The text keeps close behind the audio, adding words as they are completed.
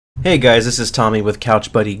Hey guys, this is Tommy with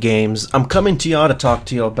Couch Buddy Games. I'm coming to y'all to talk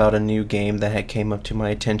to you about a new game that had came up to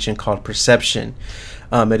my attention called Perception.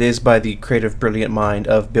 It is by the creative brilliant mind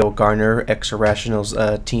of Bill Gardner, ex-Irrational's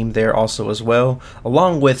team there also as well,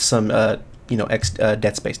 along with some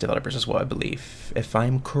ex-Dead Space developers as well, I believe, if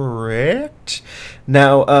I'm correct.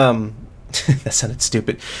 Now, that sounded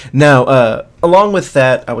stupid. Now, along with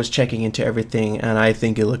that, I was checking into everything, and I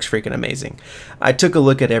think it looks freaking amazing. I took a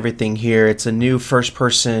look at everything here. It's a new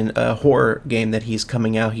first-person horror game that he's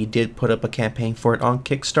coming out. He did put up a campaign for it on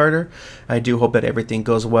Kickstarter. I do hope that everything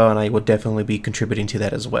goes well, and I will definitely be contributing to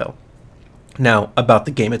that as well. Now, about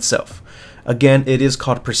the game itself. Again, it is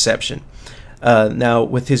called Perception. Now,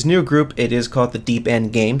 with his new group, it is called the Deep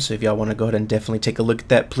End Game, so if y'all want to go ahead and definitely take a look at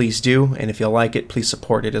that, please do, and if y'all like it, please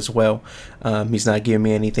support it as well. He's not giving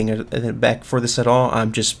me anything back for this at all.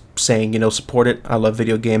 I'm just saying, support it. I love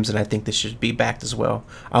video games, and I think this should be backed as well.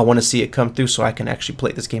 I want to see it come through so I can actually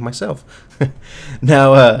play this game myself.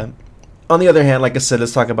 Now, on the other hand, like I said,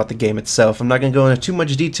 let's talk about the game itself. I'm not going to go into too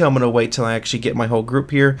much detail. I'm going to wait till I actually get my whole group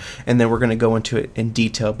here, and then we're going to go into it in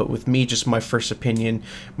detail. But with me, just my first opinion,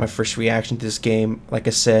 my first reaction to this game, like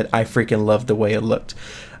I said, I freaking loved the way it looked.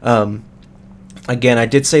 Again, I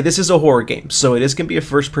did say this is a horror game, so it is going to be a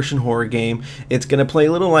first-person horror game. It's going to play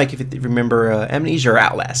a little like, if you remember Amnesia or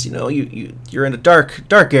Outlast. You're in the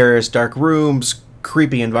dark areas, dark rooms,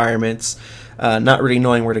 creepy environments. Not really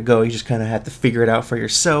knowing where to go. You just kind of have to figure it out for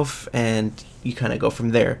yourself, and you kind of go from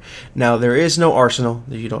there. Now, there is no arsenal.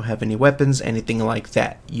 You don't have any weapons, anything like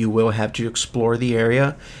that. You will have to explore the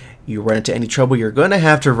area. You run into any trouble, you're going to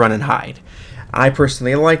have to run and hide. I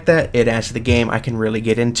personally like that. It adds to the game. I can really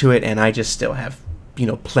get into it, and I just still have,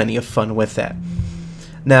 plenty of fun with that.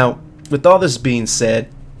 Now, with all this being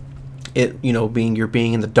said, you're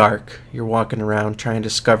being in the dark, you're walking around trying to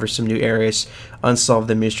discover some new areas, unsolve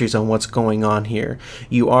the mysteries on what's going on here.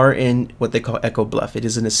 You are in what they call Echo Bluff. It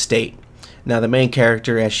is an estate. Now, the main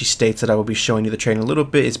character, as she states that I will be showing you the trailer in a little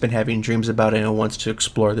bit, has been having dreams about it and wants to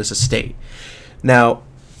explore this estate. Now,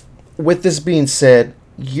 with this being said,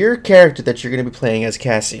 your character that you're going to be playing as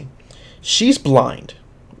Cassie, she's blind.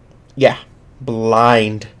 Yeah,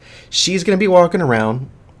 blind. She's going to be walking around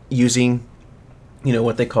using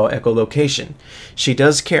what they call echolocation. She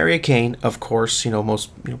does carry a cane, of course.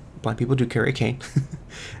 Most blind people do carry a cane,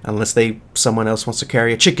 unless someone else wants to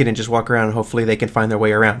carry a chicken and just walk around, and hopefully they can find their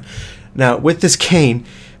way around. Now, with this cane,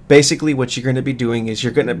 basically what you're going to be doing is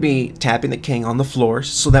you're going to be tapping the cane on the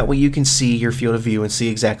floors, so that way you can see your field of view and see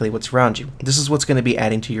exactly what's around you. This is what's going to be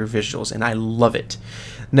adding to your visuals, and I love it.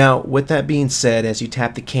 Now, with that being said, as you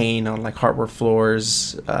tap the cane on like hardwood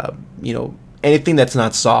floors, anything that's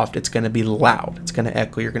not soft, it's going to be loud. It's going to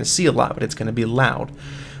echo. You're going to see a lot, but it's going to be loud.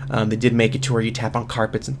 They did make it to where you tap on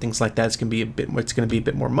carpets and things like that. It's going to be a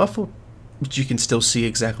bit more muffled, but you can still see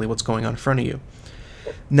exactly what's going on in front of you.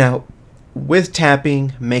 Now, with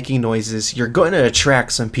tapping, making noises, you're going to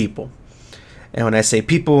attract some people. And when I say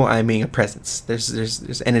people, I mean a presence.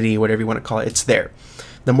 There's entity, whatever you want to call it. It's there.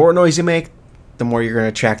 The more noise you make, the more you're going to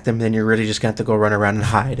attract them. Then you're really just going to have to go run around and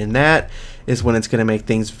hide, and that is when it's going to make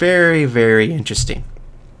things very, very interesting.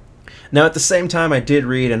 Now, at the same time, I did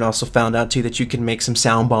read and also found out too that you can make some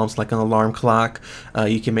sound bombs like an alarm clock.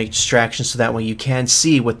 You can make distractions so that way you can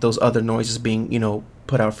see what those other noises being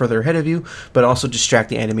put out further ahead of you, but also distract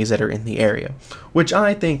the enemies that are in the area, which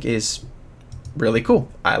I think is really cool.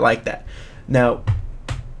 I like that. Now,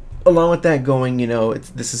 along with that going,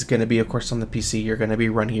 this is going to be, of course, on the PC. You're going to be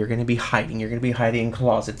running. You're going to be hiding. You're going to be hiding in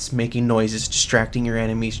closets, making noises, distracting your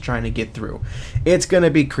enemies, trying to get through. It's going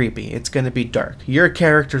to be creepy. It's going to be dark. Your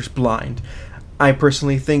character's blind. I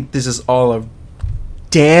personally think this is all a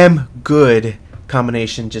damn good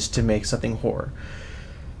combination just to make something horror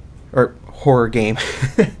game.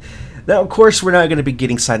 Now, of course, we're not going to be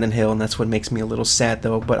getting Silent Hill, and that's what makes me a little sad,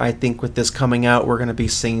 though. But I think with this coming out, we're going to be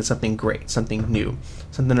seeing something great, something new,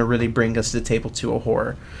 something to really bring us to the table to a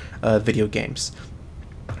horror video games.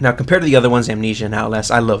 Now, compared to the other ones, Amnesia and Outlast,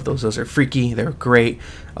 I love those. Those are freaky. They're great.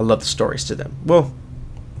 I love the stories to them. Well,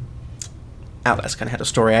 Outlast kind of had a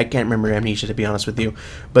story. I can't remember Amnesia, to be honest with you.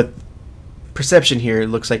 But Perception here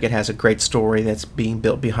looks like it has a great story that's being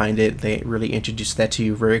built behind it. They really introduced that to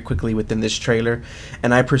you very quickly within this trailer,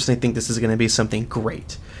 and I personally think this is going to be something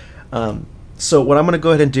great. So what I'm going to go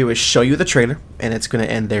ahead and do is show you the trailer, and it's going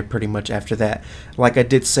to end there pretty much after that. Like I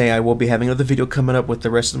did say, I will be having another video coming up with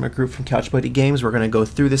the rest of my group from Couch Buddy Games. We're going to go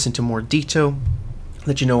through this into more detail,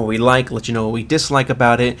 let you know what we like, let you know what we dislike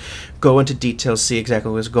about it, go into details, see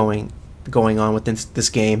exactly what's going on within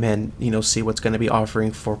this game, and see what's going to be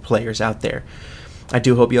offering for players out there. I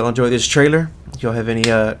do hope y'all enjoy this trailer. If y'all have any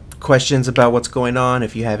questions about what's going on,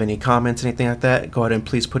 if you have any comments, anything like that, go ahead and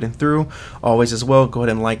please put in through. Always as well, go ahead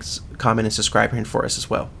and like, comment, and subscribe here for us as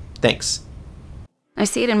well. Thanks. I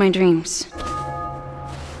see it in my dreams.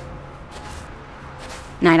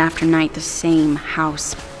 Night after night, the same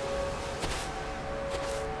house.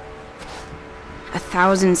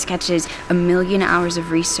 1,000 sketches, 1,000,000 hours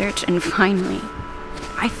of research, and finally,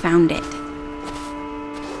 I found it.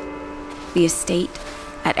 The estate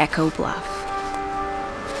at Echo Bluff.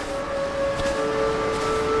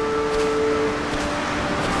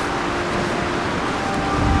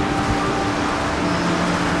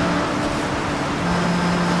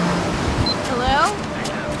 Hello?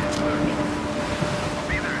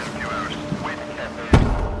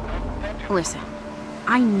 Listen,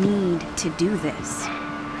 I need to do this.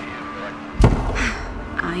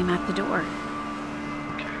 I'm at the door.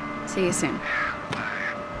 See you soon.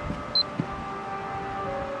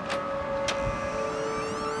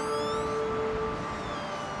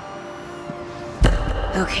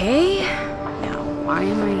 Okay, now why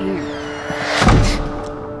am I here?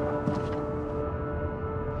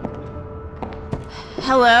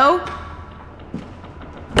 Hello?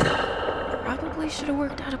 Probably should have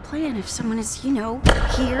worked out a plan if someone is, you know,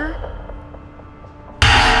 here.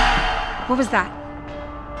 What was that?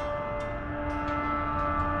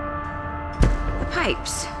 The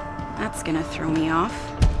pipes. That's gonna throw me off.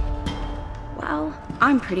 Well,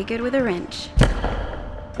 I'm pretty good with a wrench.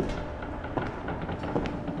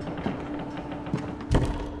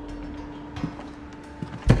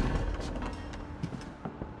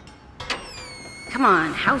 Come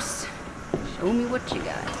on, house. Show me what you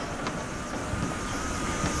got.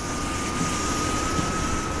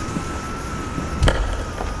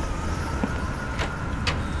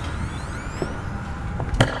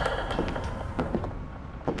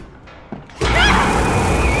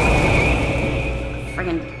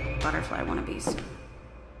 Friggin' butterfly wannabes.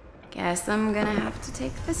 Guess I'm gonna have to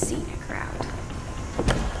take the scenic route.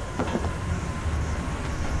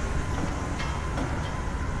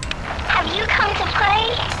 Have you come to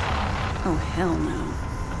play? Oh, hell no.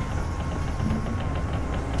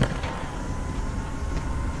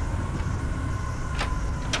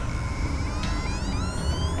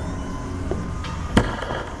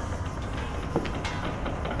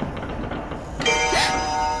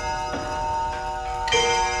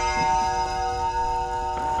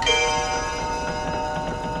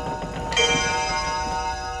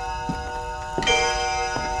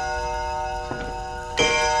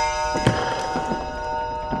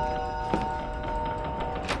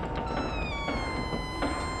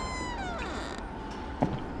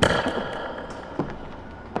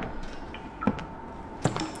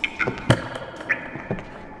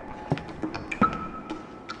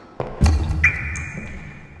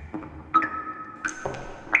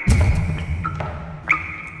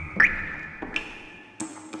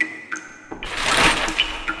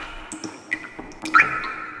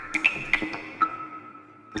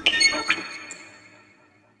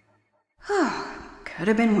 Could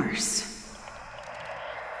have been worse.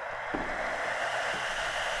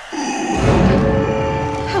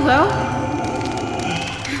 Hello?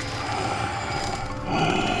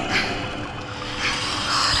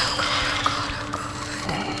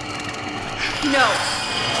 No.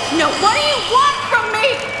 No, what do you want from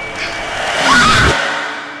me?